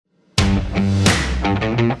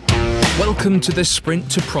Welcome to the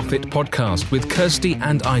Sprint to Profit podcast with Kirsty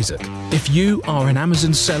and Isaac. If you are an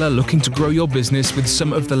Amazon seller looking to grow your business with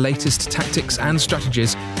some of the latest tactics and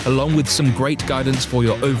strategies, along with some great guidance for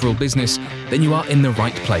your overall business, then you are in the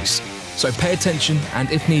right place. So pay attention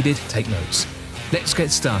and if needed, take notes. Let's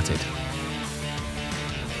get started.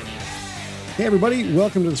 Hey everybody,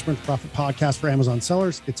 welcome to the Sprint to Profit podcast for Amazon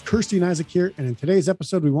sellers. It's Kirsty and Isaac here, and in today's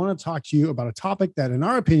episode, we want to talk to you about a topic that, in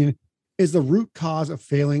our opinion, is the root cause of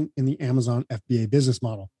failing in the Amazon FBA business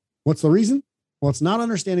model. What's the reason? Well, it's not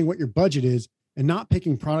understanding what your budget is and not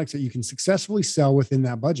picking products that you can successfully sell within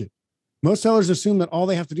that budget. Most sellers assume that all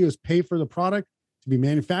they have to do is pay for the product to be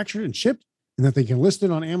manufactured and shipped, and that they can list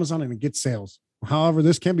it on Amazon and get sales. However,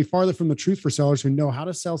 this can be farther from the truth for sellers who know how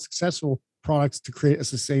to sell successful products to create a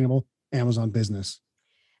sustainable Amazon business.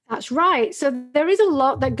 That's right. So there is a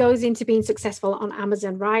lot that goes into being successful on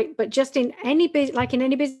Amazon, right? But just in any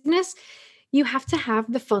business, you have to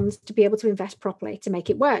have the funds to be able to invest properly to make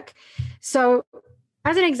it work. So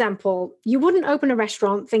as an example, you wouldn't open a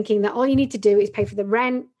restaurant thinking that all you need to do is pay for the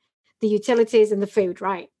rent, the utilities, and the food,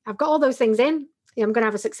 right? I've got all those things in. I'm going to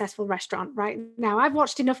have a successful restaurant, right? Now, I've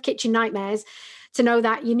watched enough Kitchen Nightmares to know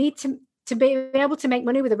that you need to be able to make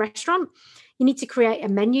money with a restaurant. You need to create a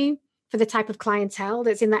menu for the type of clientele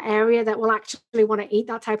that's in that area that will actually want to eat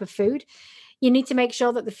that type of food. You need to make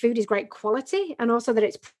sure that the food is great quality and also that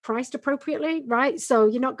it's priced appropriately, right? So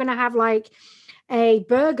you're not going to have like a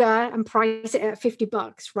burger and price it at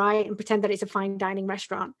 $50, right? And pretend that it's a fine dining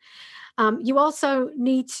restaurant. You also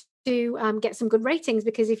need to get some good ratings,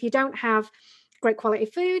 because if you don't have great quality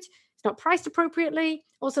food, it's not priced appropriately.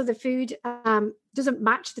 Also, the food doesn't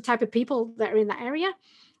match the type of people that are in that area.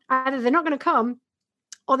 Either they're not going to come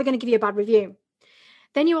or they're going to give you a bad review.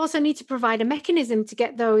 Then you also need to provide a mechanism to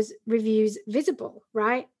get those reviews visible,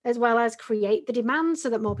 right? As well as create the demand so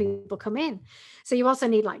that more people come in. So you also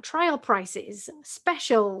need like trial prices,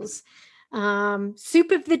 specials,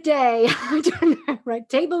 soup of the day, I don't know, right?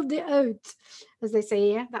 Table d'hôte, as they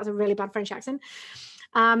say here. That's a really bad French accent.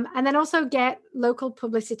 And then also get local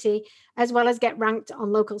publicity, as well as get ranked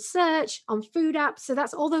on local search, on food apps. So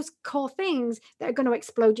that's all those core things that are going to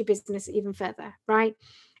explode your business even further, right?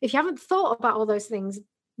 If you haven't thought about all those things,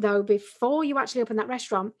 though, before you actually open that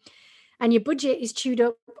restaurant, and your budget is chewed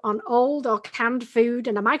up on old or canned food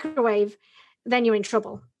and a microwave, then you're in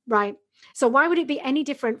trouble, right? So why would it be any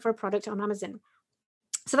different for a product on Amazon?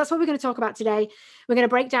 So that's what we're going to talk about today. We're going to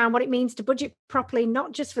break down what it means to budget properly,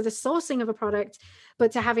 not just for the sourcing of a product,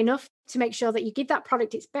 but to have enough to make sure that you give that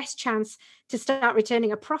product its best chance to start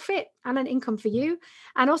returning a profit and an income for you.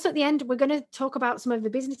 And also at the end, we're going to talk about some of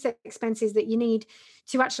the business expenses that you need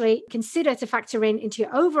to actually consider to factor into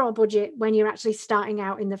your overall budget when you're actually starting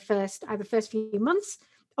out in the first few months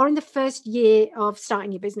or in the first year of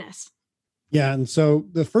starting your business. Yeah. And so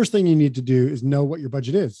the first thing you need to do is know what your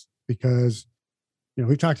budget is, because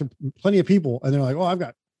we've talked to plenty of people and they're like, oh, I've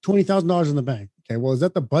got $20,000 in the bank. Okay. Well, is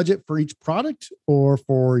that the budget for each product or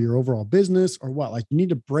for your overall business or what? Like, you need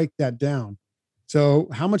to break that down. So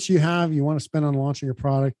how much you want to spend on launching your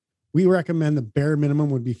product? We recommend the bare minimum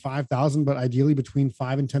would be $5,000, but ideally between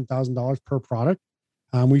 $5,000 and $10,000 per product.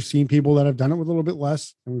 We've seen people that have done it with a little bit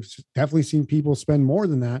less, and we've definitely seen people spend more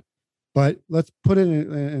than that. But let's put it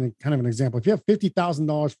in a kind of an example. If you have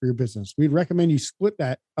 $50,000 for your business, we'd recommend you split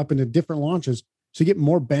that up into different launches so you get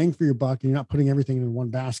more bang for your buck and you're not putting everything in one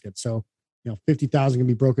basket. So, 50,000 can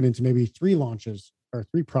be broken into maybe 3 launches or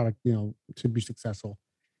 3 product, to be successful.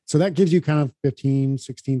 So that gives you kind of $15,000,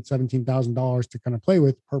 $16,000, $17,000 to kind of play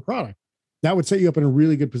with per product. That would set you up in a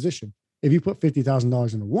really good position. If you put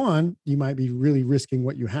 $50,000 into one, you might be really risking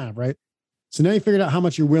what you have, right? So now you figured out how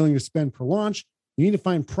much you're willing to spend per launch. You need to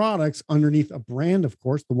find products underneath a brand, of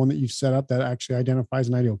course, the one that you've set up that actually identifies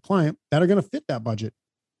an ideal client that are going to fit that budget.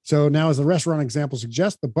 So now, as the restaurant example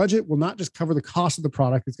suggests, the budget will not just cover the cost of the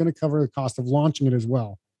product, it's going to cover the cost of launching it as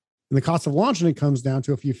well. And the cost of launching it comes down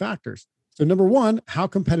to a few factors. So number one, how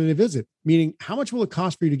competitive is it? Meaning, how much will it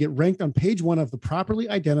cost for you to get ranked on page 1 of the properly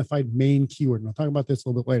identified main keyword? And I'll talk about this a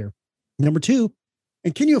little bit later. Number 2,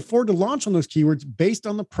 and can you afford to launch on those keywords based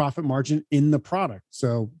on the profit margin in the product?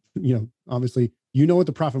 So, obviously, what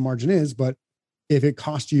the profit margin is, but if it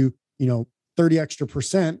costs you, 30 extra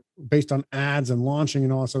percent based on ads and launching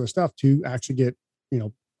and all this other stuff to actually get,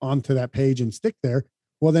 onto that page and stick there,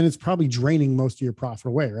 well, then it's probably draining most of your profit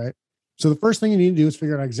away, right? So the first thing you need to do is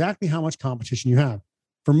figure out exactly how much competition you have.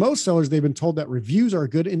 For most sellers, they've been told that reviews are a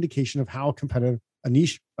good indication of how competitive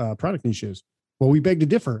a product niche is. Well, we beg to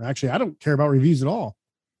differ. Actually, I don't care about reviews at all.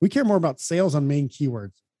 We care more about sales on main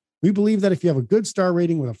keywords. We believe that if you have a good star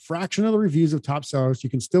rating with a fraction of the reviews of top sellers, you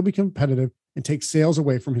can still be competitive and take sales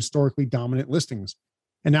away from historically dominant listings.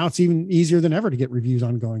 And now it's even easier than ever to get reviews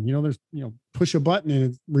ongoing. There's, push a button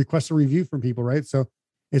and it requests a review from people, right? So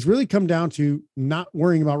it's really come down to not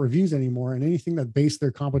worrying about reviews anymore. And anything that based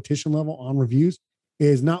their competition level on reviews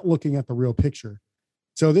is not looking at the real picture.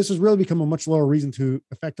 So this has really become a much lower reason to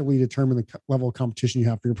effectively determine the level of competition you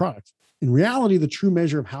have for your products. In reality, the true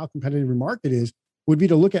measure of how competitive your market is would be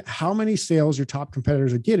to look at how many sales your top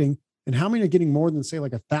competitors are getting and how many are getting more than, say,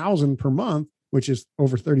 like 1,000 per month, which is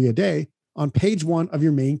over 30 a day, on page one of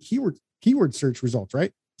your main keyword search results,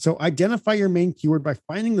 right? So identify your main keyword by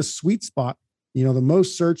finding the sweet spot, the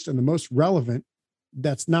most searched and the most relevant.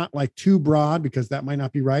 That's not like too broad because that might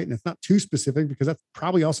not be right. And it's not too specific because that's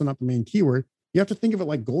probably also not the main keyword. You have to think of it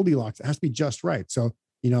like Goldilocks. It has to be just right. So,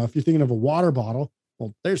 if you're thinking of a water bottle,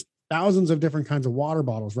 well, there's thousands of different kinds of water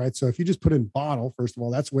bottles, right? So if you just put in bottle, first of all,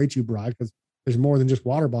 that's way too broad because there's more than just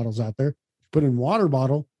water bottles out there. Put in water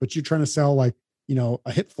bottle, but you're trying to sell like,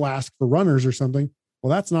 a hip flask for runners or something. Well,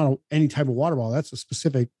 that's not any type of water bottle. That's a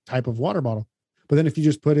specific type of water bottle. But then if you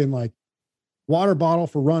just put in like water bottle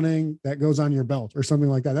for running that goes on your belt or something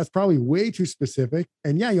like that, that's probably way too specific.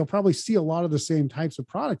 And yeah, you'll probably see a lot of the same types of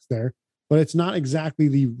products there, but it's not exactly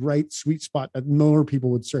the right sweet spot that more people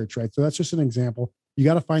would search, right? So that's just an example. You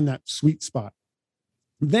got to find that sweet spot.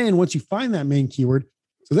 Then once you find that main keyword,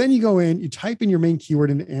 so then you go in, you type in your main keyword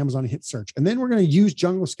into Amazon and hit search. And then we're going to use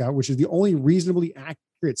Jungle Scout, which is the only reasonably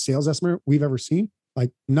accurate sales estimate we've ever seen.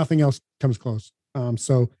 Like nothing else comes close.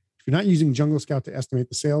 So if you're not using Jungle Scout to estimate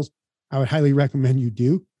the sales, I would highly recommend you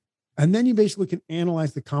do. And then you basically can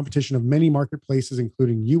analyze the competition of many marketplaces,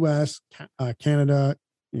 including US, Canada,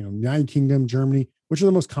 United Kingdom, Germany, which are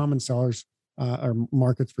the most common sellers or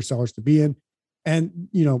markets for sellers to be in. And,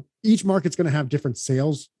 each market's going to have different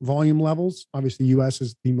sales volume levels. Obviously, US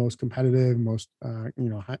is the most competitive, most,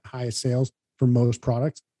 highest sales for most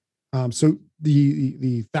products. So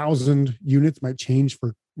the 1,000 units might change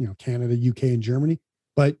for, Canada, UK, and Germany,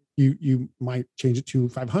 but you might change it to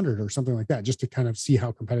 500 or something like that, just to kind of see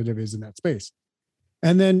how competitive it is in that space.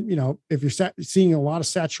 And then, if you're seeing a lot of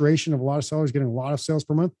saturation of a lot of sellers getting a lot of sales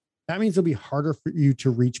per month, that means it'll be harder for you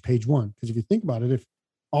to reach page one. Because if you think about it, if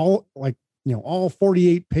all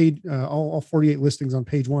 48 all 48 listings on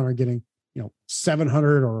page one are getting,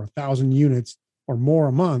 700 or 1,000 units or more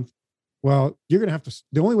a month, well, you're going to have to,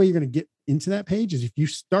 the only way you're going to get into that page is if you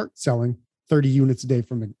start selling 30 units a day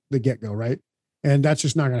from the get-go, right? And that's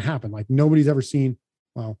just not going to happen. Like nobody's ever seen,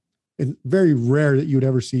 well, it's very rare that you would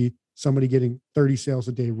ever see somebody getting 30 sales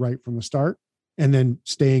a day right from the start and then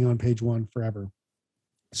staying on page one forever.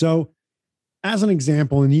 So as an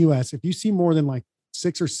example, in the US, if you see more than like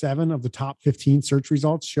 6 or 7 of the top 15 search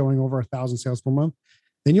results showing over 1,000 sales per month,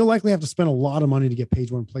 then you'll likely have to spend a lot of money to get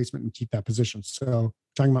page one placement and keep that position. So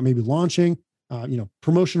talking about maybe launching,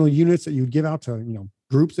 promotional units that you would give out to,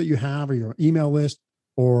 groups that you have or your email list,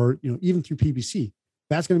 or, even through PPC,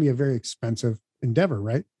 that's going to be a very expensive endeavor,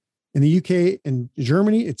 right? In the UK and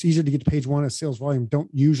Germany, it's easier to get to page one as sales volume don't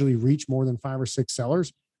usually reach more than 5 or 6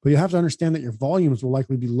 sellers, but you have to understand that your volumes will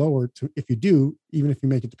likely be lower if you do, even if you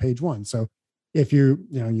make it to page one. So if your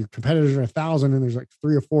competitors are 1,000 and there's like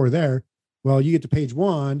 3 or 4 there, well, you get to page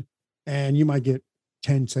one and you might get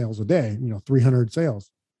 10 sales a day, 300 sales.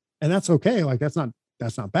 And that's okay. Like that's not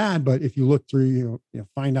bad. But if you look through,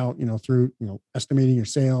 find out, through, estimating your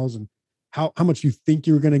sales and how much you think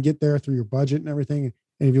you're going to get there through your budget and everything.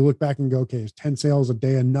 And if you look back and go, okay, is 10 sales a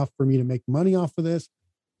day enough for me to make money off of this?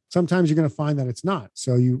 Sometimes you're going to find that it's not.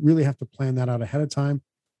 So you really have to plan that out ahead of time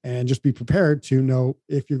and just be prepared to know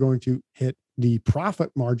if you're going to hit the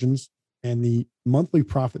profit margins and the monthly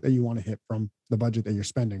profit that you want to hit from the budget that you're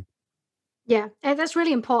spending. Yeah, and that's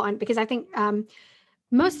really important because I think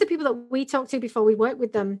most of the people that we talk to before we work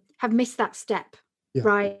with them have missed that step,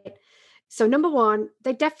 right? So number one,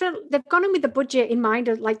 they've gone in with the budget in mind,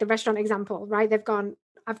 like the restaurant example, right? They've gone,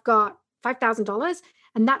 I've got $5,000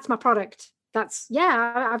 and that's my product. I've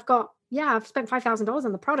spent $5,000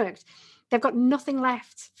 on the product. They've got nothing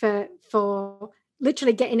left for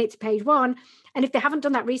literally getting it to page one. And if they haven't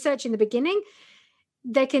done that research in the beginning,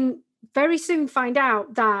 they can very soon find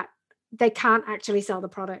out that they can't actually sell the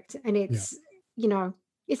product. And it's,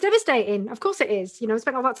 it's devastating. Of course it is.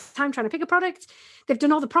 Spent all that time trying to pick a product. They've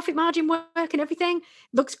done all the profit margin work and everything.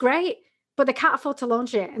 Looks great, but they can't afford to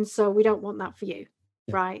launch it. And so we don't want that for you.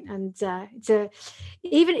 Yeah. Right. And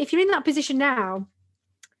even if you're in that position now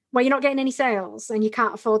where you're not getting any sales and you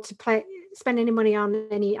can't afford to spend any money on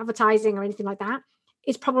any advertising or anything like that,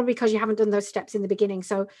 it's probably because you haven't done those steps in the beginning.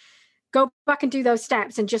 So go back and do those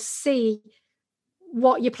steps and just see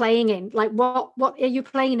what you're playing in. Like what are you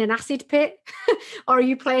playing in, an acid pit or are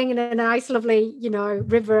you playing in a nice, lovely,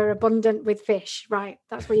 river abundant with fish, right?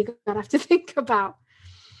 That's what you're going to have to think about.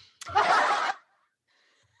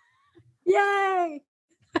 Yay!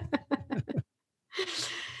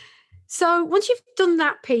 So once you've done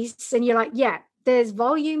that piece and you're like, yeah, there's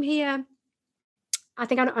volume here. I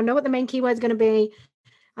think I know what the main keyword is going to be.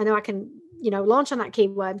 I know I can, launch on that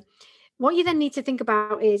keyword. What you then need to think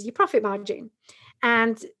about is your profit margin.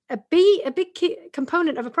 And a big key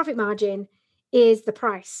component of a profit margin is the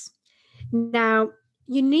price. Now,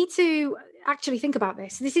 you need to actually think about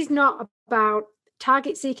this. This is not about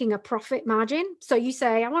target seeking a profit margin. So you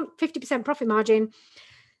say, I want 50% profit margin.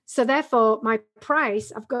 So therefore, my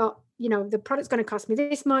price, I've got, the product's going to cost me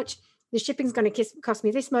this much. The shipping's going to cost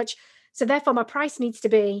me this much. So therefore, my price needs to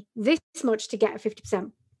be this much to get a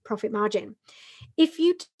 50% profit margin. If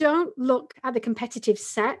you don't look at the competitive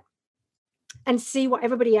set and see what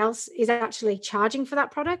everybody else is actually charging for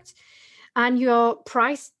that product, and your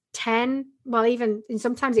price 10, well, even in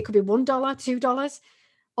sometimes it could be $1, $2,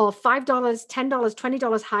 or $5, $10,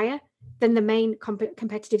 $20 higher than the main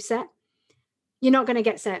competitive set, you're not going to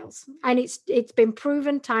get sales. And it's been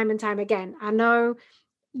proven time and time again. I know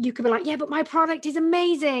you could be like, yeah, but my product is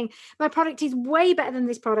amazing. My product is way better than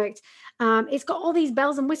this product. It's got all these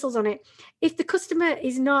bells and whistles on it. If the customer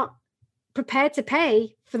is not prepared to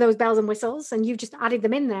pay for those bells and whistles and you've just added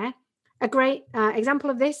them in there, a great example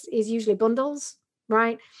of this is usually bundles,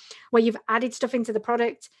 right? Where you've added stuff into the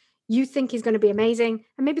product you think is going to be amazing.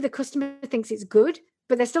 And maybe the customer thinks it's good,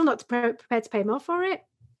 but they're still not prepared to pay more for it.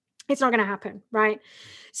 It's not going to happen, right?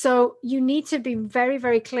 So you need to be very,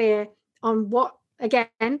 very clear on what, again,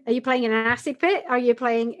 are you playing in an acid pit? Are you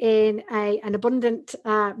playing in an abundant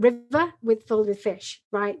river filled with fish,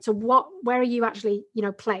 right? So where are you actually,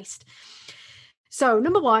 placed? So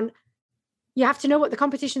number one, you have to know what the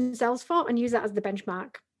competition sells for and use that as the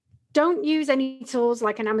benchmark. Don't use any tools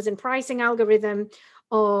like an Amazon pricing algorithm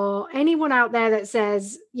or anyone out there that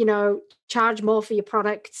says, charge more for your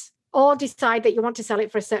products, or decide that you want to sell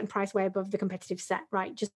it for a certain price way above the competitive set,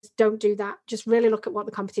 right? Just don't do that. Just really look at what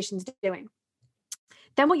the competition's doing.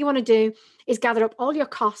 Then what you want to do is gather up all your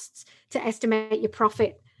costs to estimate your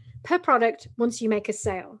profit per product once you make a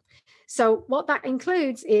sale. So what that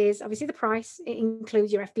includes is obviously the price. It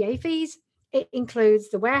includes your FBA fees. It includes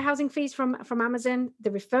the warehousing fees from Amazon,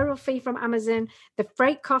 the referral fee from Amazon, the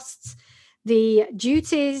freight costs, the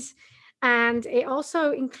duties, and it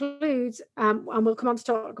also includes, and we'll come on to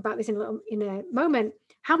talk about this in a moment,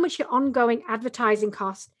 how much your ongoing advertising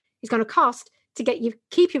cost is going to cost to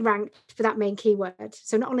keep you ranked for that main keyword.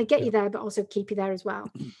 So not only get you there, but also keep you there as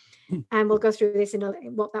well. And we'll go through this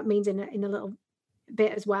what that means in a little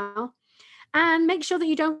bit as well. And make sure that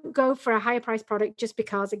you don't go for a higher price product just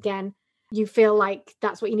because, again, you feel like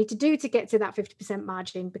that's what you need to do to get to that 50%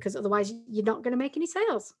 margin, because otherwise you're not going to make any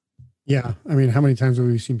sales. Yeah. I mean, how many times have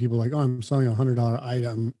we seen people like, oh, I'm selling a $100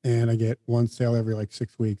 item and I get one sale every like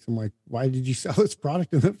 6 weeks. I'm like, why did you sell this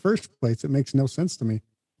product in the first place? It makes no sense to me.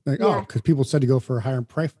 Like, yeah. Oh, because people said to go for a higher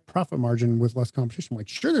profit margin with less competition. I'm like,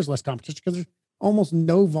 sure, there's less competition because there's almost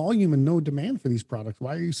no volume and no demand for these products.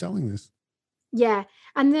 Why are you selling this? Yeah.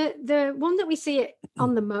 And the one that we see it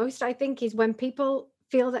on the most, I think, is when people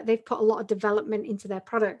feel that they've put a lot of development into their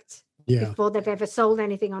product before they've ever sold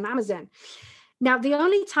anything on Amazon. Now, the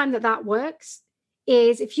only time that works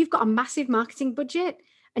is if you've got a massive marketing budget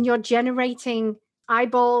and you're generating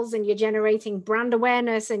eyeballs and you're generating brand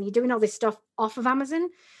awareness and you're doing all this stuff off of Amazon,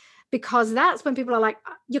 because that's when people are like,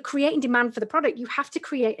 you're creating demand for the product. You have to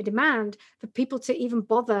create a demand for people to even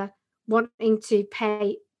bother wanting to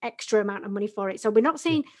pay extra amount of money for it. So we're not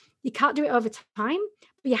saying you can't do it over time,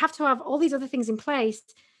 but you have to have all these other things in place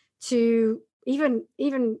to even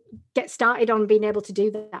get started on being able to do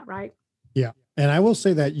that, right? Yeah. And I will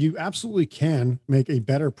say that you absolutely can make a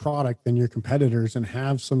better product than your competitors and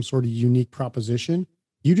have some sort of unique proposition.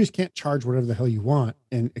 You just can't charge whatever the hell you want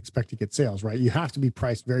and expect to get sales, right? You have to be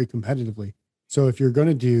priced very competitively. So if you're going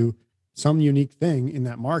to do some unique thing in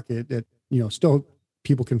that market that, still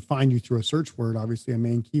people can find you through a search word, obviously a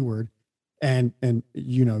main keyword, and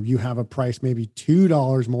you have a price maybe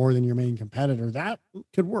 $2 more than your main competitor, that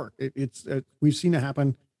could work. We've seen it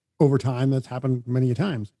happen over time. That's happened many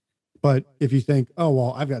times. But if you think, oh,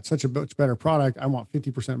 well, I've got such a much better product, I want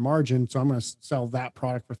 50% margin, so I'm going to sell that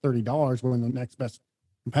product for $30 when the next best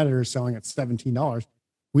competitor is selling at $17.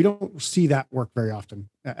 We don't see that work very often,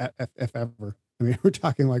 if ever. I mean, we're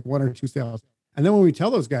talking like 1 or 2 sales. And then when we tell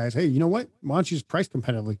those guys, hey, you know what? Why don't you just price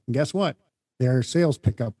competitively? And guess what? Their sales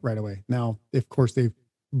pick up right away. Now, of course, they've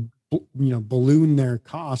ballooned their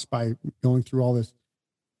costs by going through all this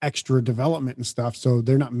extra development and stuff. So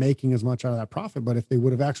they're not making as much out of that profit. But if they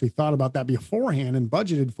would have actually thought about that beforehand and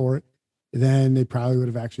budgeted for it, then they probably would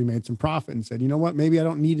have actually made some profit and said, you know what, maybe I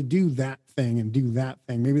don't need to do that thing and do that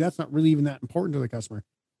thing. Maybe that's not really even that important to the customer.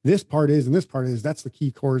 This part is, and this part is, that's the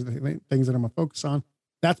key core, the things that I'm gonna focus on.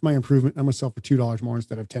 That's my improvement. I'm gonna sell for $2 more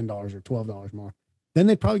instead of $10 or $12 more. Then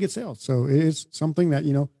they'd probably get sales. So it is something that,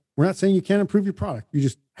 we're not saying you can't improve your product. You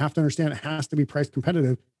just have to understand it has to be price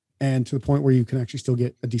competitive and to the point where you can actually still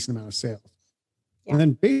get a decent amount of sales. Yeah. And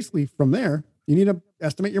then basically from there, you need to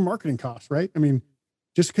estimate your marketing costs, right? I mean,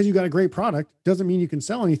 just because you got a great product doesn't mean you can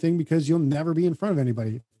sell anything, because you'll never be in front of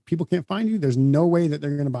anybody. If people can't find you, there's no way that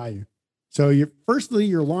they're going to buy you. So firstly,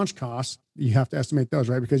 your launch costs, you have to estimate those,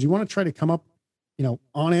 right? Because you want to try to come up,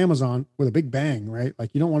 on Amazon with a big bang, right?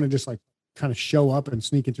 Like you don't want to just like kind of show up and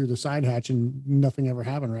sneak it through the side hatch and nothing ever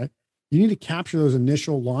happened, right? You need to capture those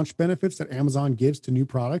initial launch benefits that Amazon gives to new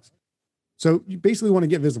products. So you basically want to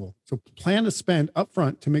get visible. So plan to spend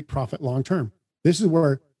upfront to make profit long-term. This is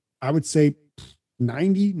where I would say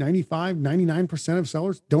 90, 95, 99% of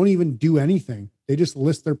sellers don't even do anything. They just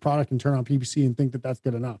list their product and turn on PPC and think that that's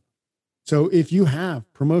good enough. So if you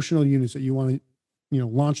have promotional units that you want to,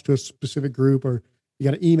 launch to a specific group, or you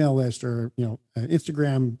got an email list, or, an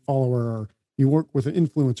Instagram follower, or you work with an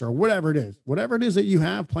influencer, or whatever it is that you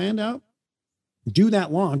have planned out, do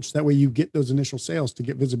that launch. That way you get those initial sales to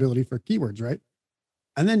get visibility for keywords, right?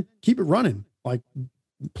 And then keep it running. Like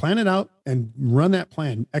plan it out and run that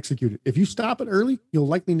plan, execute it. If you stop it early, you'll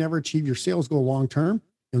likely never achieve your sales goal long-term.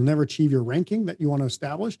 You'll never achieve your ranking that you want to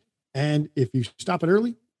establish. And if you stop it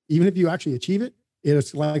early, even if you actually achieve it,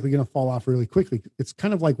 it's likely going to fall off really quickly. It's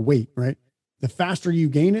kind of like weight, right? The faster you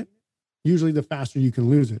gain it, usually the faster you can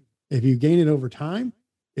lose it. If you gain it over time,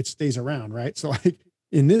 it stays around, right? So like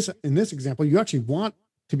in this example, you actually want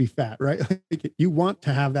to be fat, right? Like you want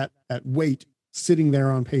to have that weight sitting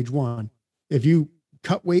there on page one. If you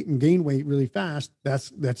cut weight and gain weight really fast,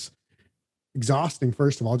 that's exhausting,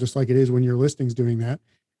 first of all, just like it is when your listing's doing that.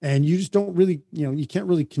 And you just don't really, you can't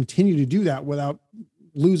really continue to do that without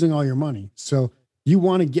losing all your money. So you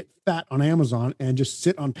want to get fat on Amazon and just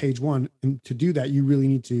sit on page one. And to do that, you really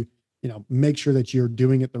need to, make sure that you're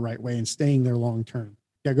doing it the right way and staying there long term.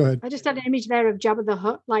 Yeah, go ahead. I just had an image there of Jabba the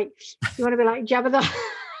Hutt. Like you want to be like Jabba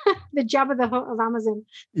the Jabba the Hutt of Amazon.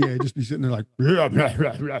 Yeah, just be sitting there like, yeah.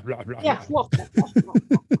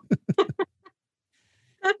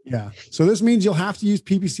 Yeah. So this means you'll have to use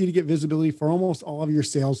PPC to get visibility for almost all of your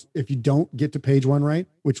sales if you don't get to page one right,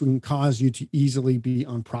 which can cause you to easily be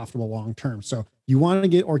unprofitable long-term. So you want to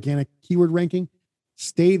get organic keyword ranking,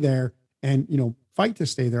 stay there, and, fight to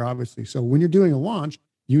stay there, obviously. So when you're doing a launch,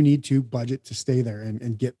 you need to budget to stay there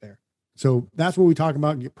and get there. So that's what we talk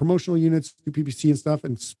about, get promotional units, do PPC and stuff.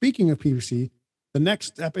 And speaking of PPC, the next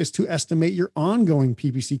step is to estimate your ongoing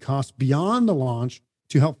PPC costs beyond the launch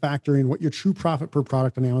to help factor in what your true profit per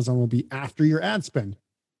product on Amazon will be after your ad spend.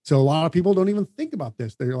 So a lot of people don't even think about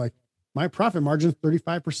this. They're like, my profit margin is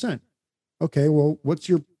 35%. Okay, well, what's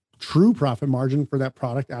your true profit margin for that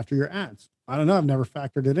product after your ads? I don't know. I've never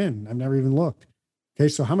factored it in. I've never even looked. Okay,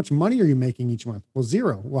 so how much money are you making each month? Well,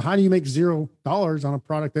 zero. Well, how do you make $0 on a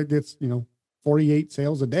product that gets, 48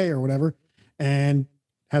 sales a day or whatever and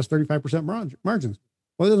has 35% margins?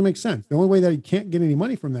 Well, it doesn't make sense. The only way that you can't get any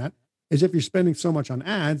money from that is if you're spending so much on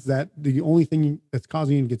ads that the only thing that's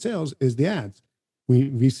causing you to get sales is the ads.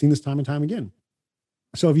 We've seen this time and time again.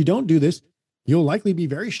 So if you don't do this, you'll likely be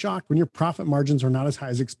very shocked when your profit margins are not as high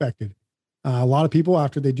as expected. A lot of people,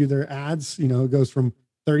 after they do their ads, it goes from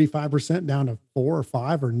 35% down to 4 or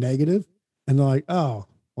 5 or negative. And they're like, oh,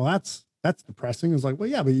 well, that's depressing. It's like, well,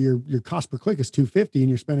 yeah, but your cost per click is $250 and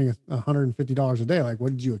you're spending $150 a day. Like,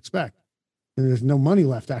 what did you expect? And there's no money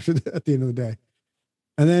left at the end of the day.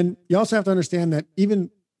 And then you also have to understand that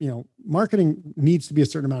even, marketing needs to be a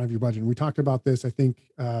certain amount of your budget. And we talked about this, I think,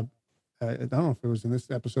 I don't know if it was in this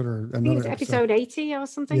episode or another episode 80 or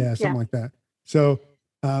something. Yeah, something like that. So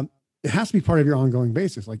it has to be part of your ongoing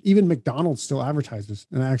basis. Like even McDonald's still advertises.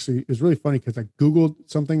 And actually it was really funny because I Googled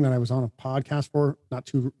something that I was on a podcast for not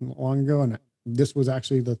too long ago. And this was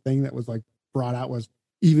actually the thing that was like brought out was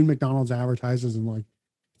even McDonald's advertises. And like,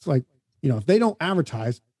 it's like, if they don't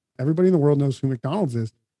advertise, everybody in the world knows who McDonald's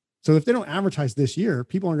is. So if they don't advertise this year,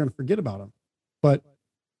 people are going to forget about them. But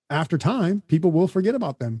after time, people will forget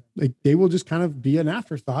about them. They will just kind of be an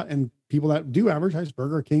afterthought. And people that do advertise,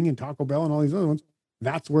 Burger King and Taco Bell and all these other ones,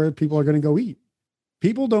 that's where people are going to go eat.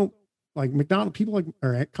 People don't like McDonald's,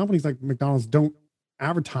 or companies like McDonald's don't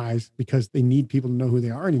advertise because they need people to know who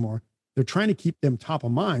they are anymore. They're trying to keep them top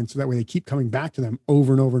of mind so that way they keep coming back to them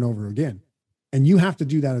over and over and over again. And you have to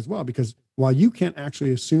do that as well, because while you can't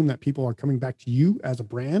actually assume that people are coming back to you as a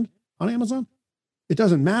brand on Amazon, it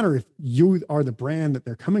doesn't matter if you are the brand that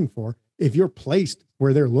they're coming for. If you're placed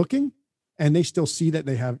where they're looking, and they still see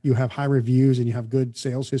that you have high reviews and you have good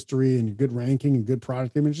sales history and good ranking and good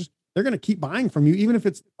product images, they're going to keep buying from you, even if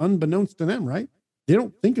it's unbeknownst to them, right? They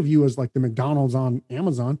don't think of you as like the McDonald's on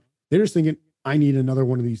Amazon. They're just thinking, I need another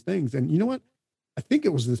one of these things. And you know what? I think it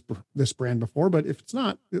was this brand before, but if it's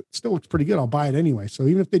not, it still looks pretty good. I'll buy it anyway. So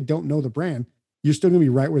even if they don't know the brand, you're still going to be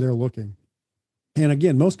right where they're looking. And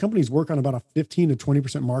again, most companies work on about a 15 to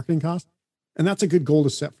 20% marketing cost. And that's a good goal to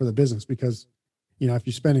set for the business because, you know, if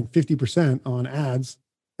you're spending 50% on ads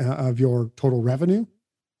of your total revenue,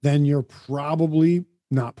 then you're probably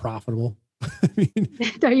not profitable. I mean,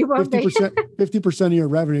 no, you won't 50% of your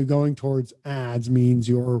revenue going towards ads means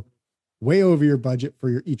you're way over your budget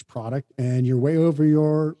for each product, and you're way over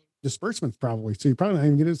your disbursements probably. So you're probably not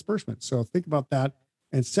even getting a disbursement. So think about that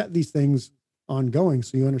and set these things ongoing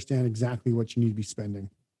so you understand exactly what you need to be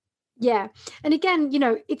spending. Yeah. And again, you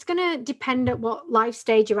know, it's going to depend at what life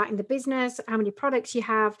stage you're at in the business, how many products you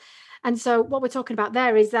have. And so what we're talking about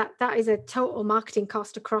there is that is a total marketing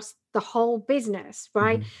cost across the whole business,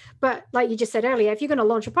 right? Mm-hmm. But like you just said earlier, if you're going to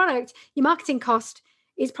launch a product, your marketing cost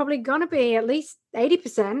is probably going to be at least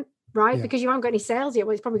 80%, right? Yeah. Because you haven't got any sales yet.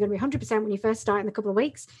 Well, it's probably going to be 100% when you first start in a couple of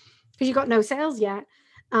weeks because you've got no sales yet.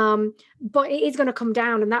 But it is going to come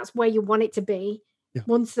down, and that's where you want it to be. Yeah.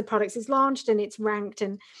 Once the product is launched and it's ranked.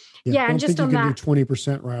 And and just on that, do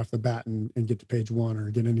 20% right off the bat and get to page one or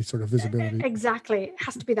get any sort of visibility. Exactly. It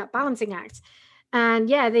has to be that balancing act. And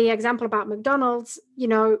the example about McDonald's, you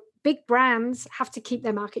know, big brands have to keep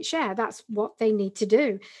their market share. That's what they need to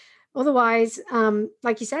do. Otherwise,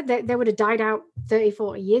 like you said, they would have died out 30,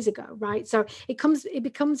 40 years ago, right? So it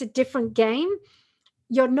becomes a different game.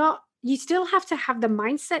 You still have to have the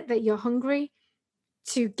mindset that you're hungry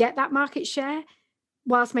to get that market share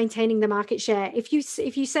whilst maintaining the market share. If you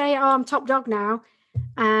say, oh, I'm top dog now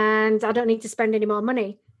and I don't need to spend any more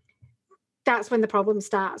money, that's when the problems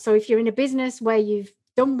start. So if you're in a business where you've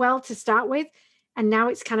done well to start with and now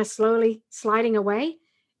it's kind of slowly sliding away,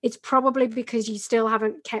 it's probably because you still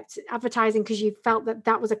haven't kept advertising because you felt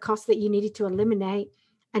that was a cost that you needed to eliminate,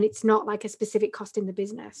 and it's not like a specific cost in the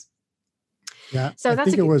business. Yeah. So I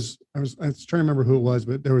was trying to remember who it was,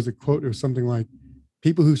 but there was a quote. It was something like,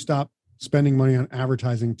 people who stop spending money on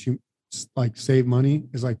advertising to like save money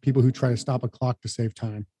is like people who try to stop a clock to save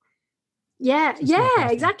time. Yeah,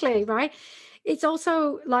 exactly. Right. It's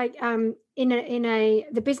also like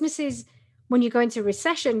the businesses, when you go into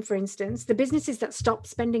recession, for instance, the businesses that stop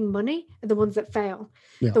spending money are the ones that fail.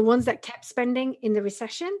 Yeah. The ones that kept spending in the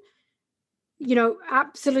recession, you know,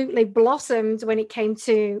 absolutely blossomed when it came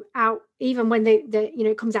to even when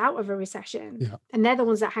it comes out of a recession. Yeah. And they're the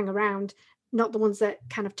ones that hang around, not the ones that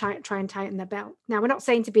kind of try and tighten their belt. Now, we're not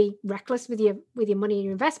saying to be reckless with your money and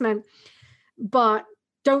your investment, but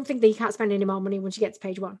don't think that you can't spend any more money once you get to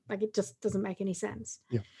page one. Like, it just doesn't make any sense.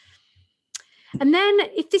 Yeah. And then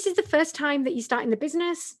if this is the first time that you start in the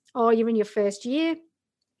business or you're in your first year,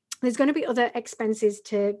 there's going to be other expenses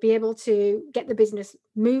to be able to get the business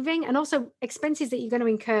moving, and also expenses that you're going to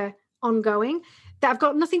incur ongoing that have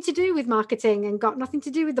got nothing to do with marketing and got nothing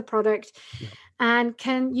to do with the product. Yeah.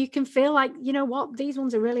 And you can feel like, you know what, these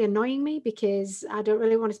ones are really annoying me because I don't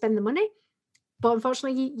really want to spend the money. But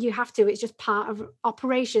unfortunately, you have to. It's just part of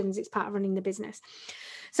operations. It's part of running the business.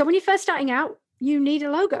 So when you're first starting out, you need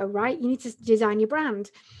a logo, right? You need to design your brand.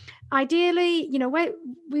 Ideally, you know,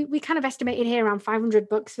 we kind of estimated here around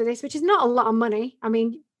 $500 for this, which is not a lot of money. I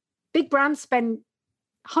mean, big brands spend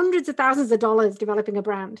hundreds of thousands of dollars developing a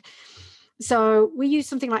brand. So we use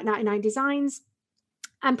something like 99 Designs,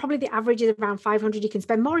 and probably the average is around 500. You can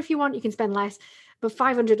spend more if you want, you can spend less, but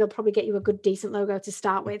 500 will probably get you a good, decent logo to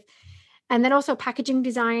start with. And then also packaging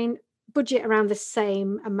design, budget around the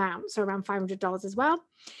same amount, so around $500 as well.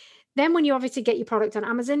 Then when you obviously get your product on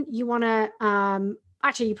Amazon, you want to,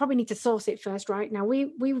 actually, you probably need to source it first, right? Now,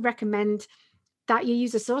 we recommend that you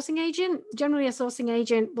use a sourcing agent. Generally, a sourcing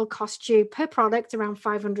agent will cost you per product around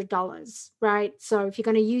 $500, right? So if you're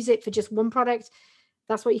going to use it for just one product,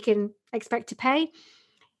 that's what you can expect to pay.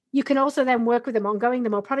 You can also then work with them ongoing. The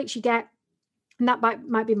more products you get, and that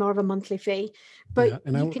might be more of a monthly fee. But yeah,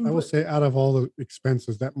 and I will say, out of all the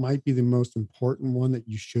expenses, that might be the most important one that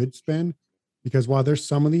you should spend, because while there's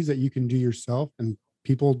some of these that you can do yourself, and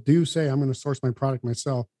people do say, I'm going to source my product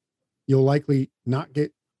myself, you'll likely not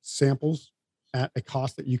get samples at a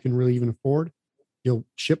cost that you can really even afford. You'll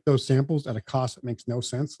ship those samples at a cost that makes no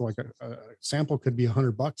sense. So like a sample could be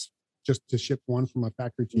 $100 just to ship one from a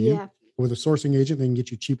factory to you. With a sourcing agent, they can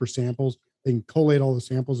get you cheaper samples. They can collate all the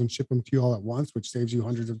samples and ship them to you all at once, which saves you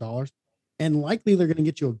hundreds of dollars. And likely they're going to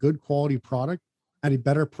get you a good quality product at a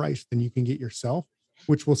better price than you can get yourself,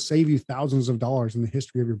 which will save you thousands of dollars in the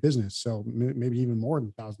history of your business. So maybe even more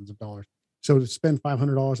than thousands of dollars. So to spend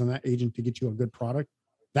 $500 on that agent to get you a good product,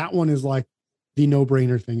 that one is like the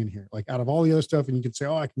no-brainer thing in here. Like out of all the other stuff, and you can say,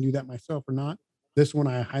 oh, I can do that myself or not. This one,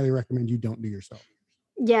 I highly recommend you don't do yourself.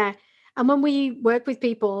 Yeah. And when we work with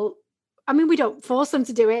people, I mean, we don't force them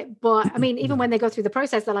to do it, but I mean, even when they go through the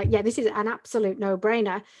process, they're like, yeah, this is an absolute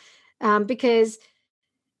no-brainer, because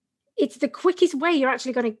it's the quickest way you're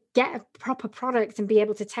actually going to get a proper product and be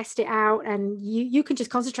able to test it out. And you can just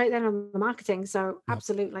concentrate then on the marketing. So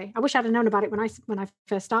absolutely. I wish I'd have known about it when I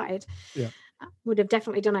first started. Yeah. I would have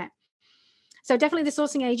definitely done it. So definitely the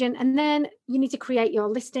sourcing agent. And then you need to create your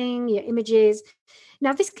listing, your images.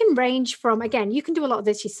 Now this can range from, again, you can do a lot of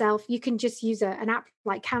this yourself. You can just use an app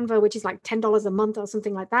like Canva, which is like $10 a month or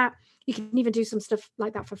something like that. You can even do some stuff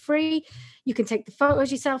like that for free. You can take the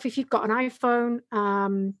photos yourself. If you've got an iPhone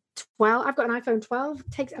 12, I've got an iPhone 12,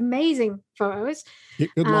 it takes amazing photos.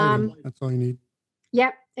 Get good lighting. That's all you need.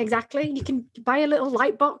 Yep, exactly. You can buy a little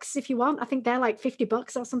light box if you want. I think they're like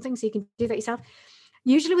 $50 or something. So you can do that yourself.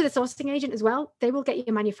 Usually with a sourcing agent as well, they will get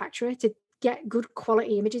your manufacturer to get good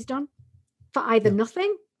quality images done for either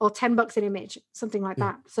nothing or $10 an image, something like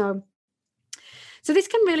that. So this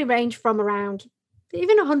can really range from around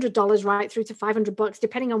even $100 right through to $500,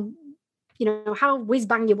 depending on, how whiz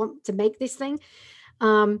bang you want to make this thing.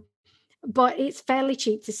 But it's fairly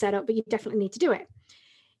cheap to set up, but you definitely need to do it.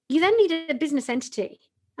 You then need a business entity.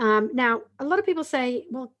 Now, a lot of people say,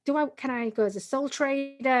 well, can I go as a sole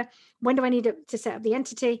trader? When do I need to set up the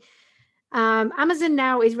entity? Amazon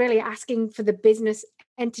now is really asking for the business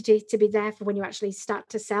entity to be there for when you actually start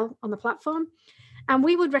to sell on the platform. And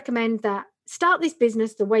we would recommend that start this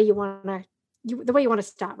business the way you want to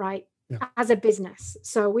start, right? Yeah. As a business.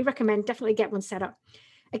 So we recommend definitely get one set up.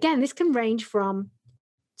 Again, this can range from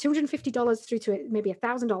 $250 through to maybe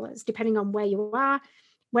 $1,000, depending on where you are,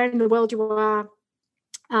 where in the world you are,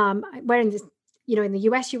 where in the, in the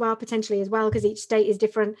US you are potentially as well, because each state is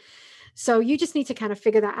different. So you just need to kind of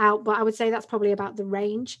figure that out. But I would say that's probably about the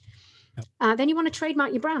range. Yep. Then you want to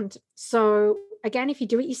trademark your brand. So again, if you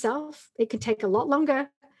do it yourself, it could take a lot longer,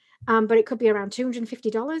 but it could be around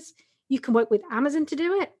 $250. You can work with Amazon to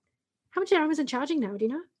do it. How much are Amazon charging now? Do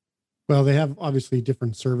you know? Well, they have obviously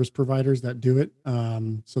different service providers that do it.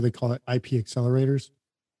 So they call it IP accelerators.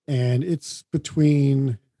 And it's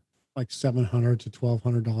between like $700 to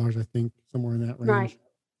 $1,200, I think, somewhere in that range. Right.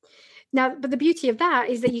 Now, but the beauty of that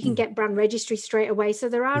is that you can get brand registry straight away. So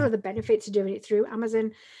there are other benefits to doing it through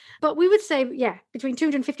Amazon. But we would say, between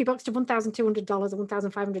 $250 to $1,200 or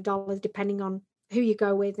 $1,500, depending on who you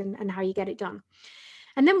go with and how you get it done.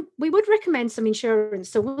 And then we would recommend some insurance.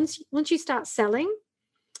 So once you start selling,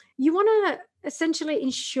 you want to essentially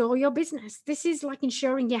insure your business. This is like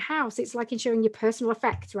insuring your house. It's like insuring your personal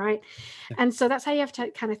effects, right? Yeah. And so that's how you have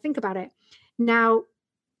to kind of think about it. Now,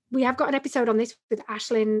 we have got an episode on this with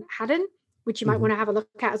Ashlyn Haddon, which you might want to have a look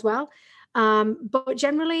at as well. But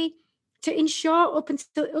generally, to insure up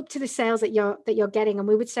to the sales that you're getting, and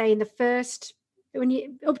we would say up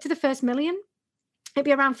to the first million, it'd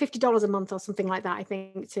be around $50 a month or something like that, I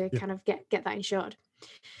think, to kind of get that insured.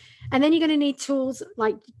 And then you're going to need tools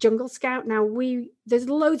like Jungle Scout. Now, there's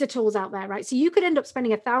loads of tools out there, right? So you could end up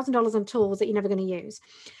spending $1,000 on tools that you're never going to use.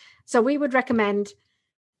 So we would recommend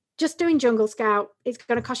just doing Jungle Scout. It's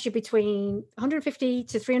going to cost you between $150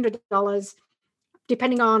 to $300,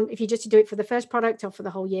 depending on if you just do it for the first product or for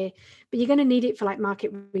the whole year. But you're going to need it for like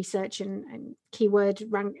market research and keyword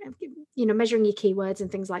rank, measuring your keywords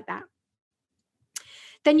and things like that.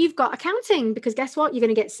 Then you've got accounting, because guess what? You're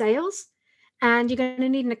going to get sales. And you're going to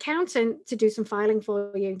need an accountant to do some filing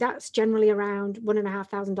for you. That's generally around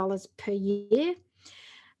 $1,500 per year.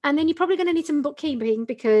 And then you're probably going to need some bookkeeping,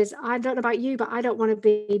 because I don't know about you, but I don't want to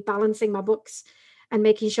be balancing my books and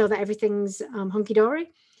making sure that everything's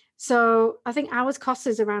hunky-dory. So I think ours costs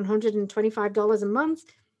us around $125 a month.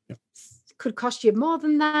 Yep. Could cost you more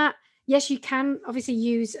than that. Yes, you can obviously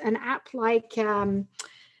use an app like,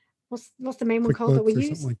 what's the main one called that we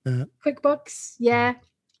use? Something like that. QuickBooks, yeah.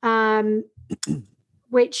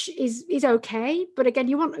 Which is okay, but again,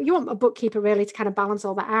 you want a bookkeeper really to kind of balance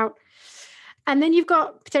all that out. And then you've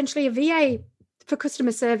got potentially a VA for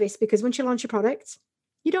customer service, because once you launch your product,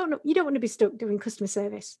 you don't want to be stuck doing customer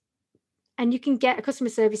service. And you can get a customer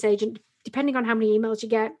service agent depending on how many emails you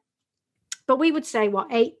get. But we would say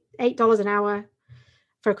 $8 an hour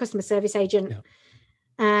for a customer service agent. Yeah.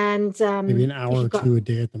 And maybe an hour or two a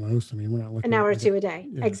day at the most. I mean, we're not looking an hour or two a day.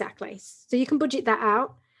 Yeah. Exactly. So you can budget that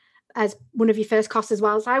out as one of your first costs as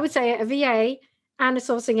well. So I would say a VA and a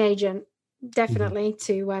sourcing agent, definitely,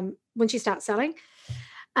 to once you start selling.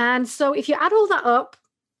 And so if you add all that up,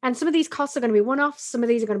 and some of these costs are going to be one-offs, some of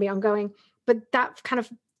these are going to be ongoing, but that kind of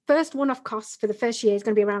first one-off costs for the first year is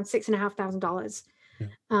going to be around $6,500. Yeah.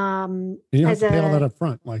 And you don't have to pay all that up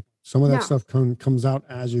front. Like some of that stuff comes out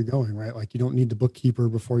as you're going, right? Like you don't need the bookkeeper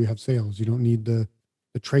before you have sales. You don't need the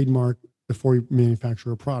trademark before you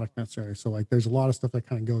manufacture a product necessarily. So like there's a lot of stuff that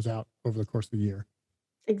kind of goes out over the course of the year.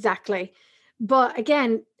 Exactly. But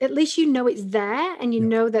again, at least you know it's there, and you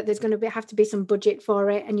know that there's going to have to be some budget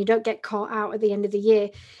for it, and you don't get caught out at the end of the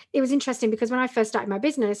year. It was interesting because when I first started my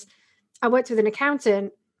business, I worked with an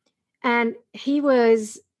accountant, and he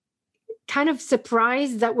was kind of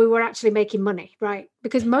surprised that we were actually making money, right?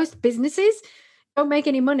 Because most businesses don't make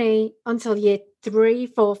any money until year 3,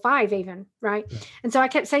 4, 5 even, right? Yeah. And so I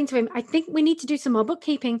kept saying to him, I think we need to do some more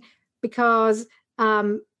bookkeeping because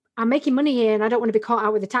I'm making money here and I don't want to be caught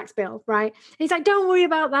out with a tax bill, right? And he's like, don't worry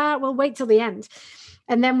about that. We'll wait till the end.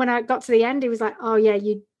 And then when I got to the end, he was like, oh yeah,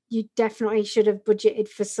 you definitely should have budgeted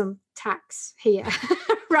for some tax here,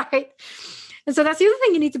 right? And so that's the other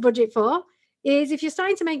thing you need to budget for is if you're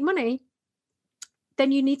starting to make money,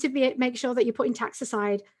 then you need to make sure that you're putting tax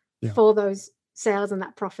aside for those sales and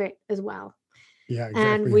that profit as well. Yeah,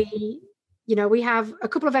 exactly. And we have a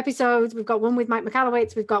couple of episodes. We've got one with Mike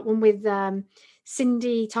Michalowicz. We've got one with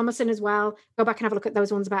Cindy Thomason as well. Go back and have a look at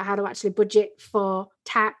those ones about how to actually budget for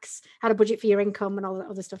tax, how to budget for your income and all that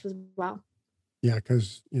other stuff as well. Yeah,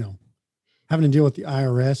 because, having to deal with the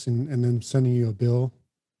IRS and then sending you a bill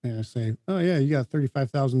and say, oh yeah, you got a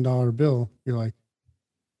 $35,000 bill. You're like,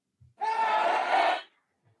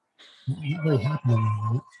 not very happy.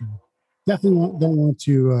 Right? So definitely don't want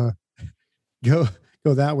to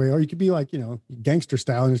go that way. Or you could be like, gangster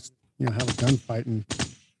style and just, have a gunfight and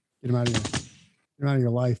get them out of your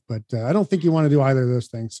life. But I don't think you want to do either of those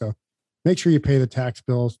things. So make sure you pay the tax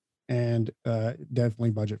bills and definitely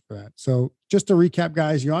budget for that. So just to recap,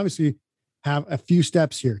 guys, you obviously have a few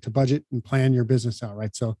steps here to budget and plan your business out,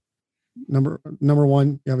 right? So number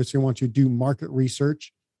one, you obviously want to do market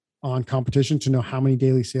research on competition to know how many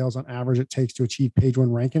daily sales on average it takes to achieve page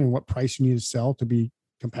 1 ranking and what price you need to sell to be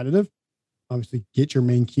competitive. Obviously, get your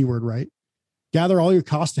main keyword right. Gather all your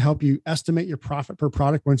costs to help you estimate your profit per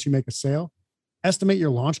product once you make a sale. Estimate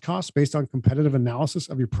your launch costs based on competitive analysis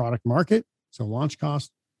of your product market. So launch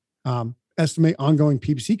costs. Estimate ongoing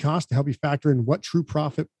PPC costs to help you factor in what true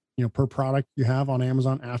profit per product you have on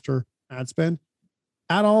Amazon after ad spend.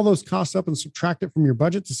 Add all those costs up and subtract it from your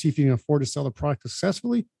budget to see if you can afford to sell the product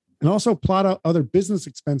successfully. And also plot out other business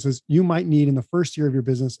expenses you might need in the first year of your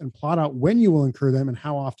business and plot out when you will incur them and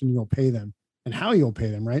how often you'll pay them and how you'll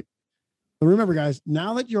pay them, right? But remember, guys,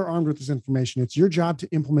 now that you're armed with this information, it's your job to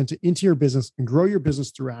implement it into your business and grow your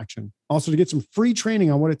business through action. Also, to get some free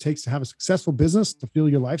training on what it takes to have a successful business to fuel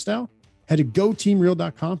your lifestyle, head to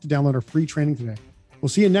goteamreal.com to download our free training today. We'll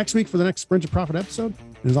see you next week for the next Sprint to Profit episode.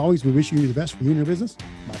 And as always, we wish you the best for you and your business.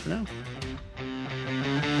 Bye for now.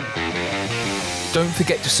 Don't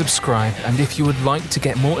forget to subscribe, and if you would like to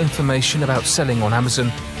get more information about selling on Amazon,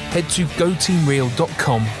 head to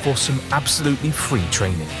goteamreal.com for some absolutely free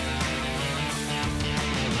training.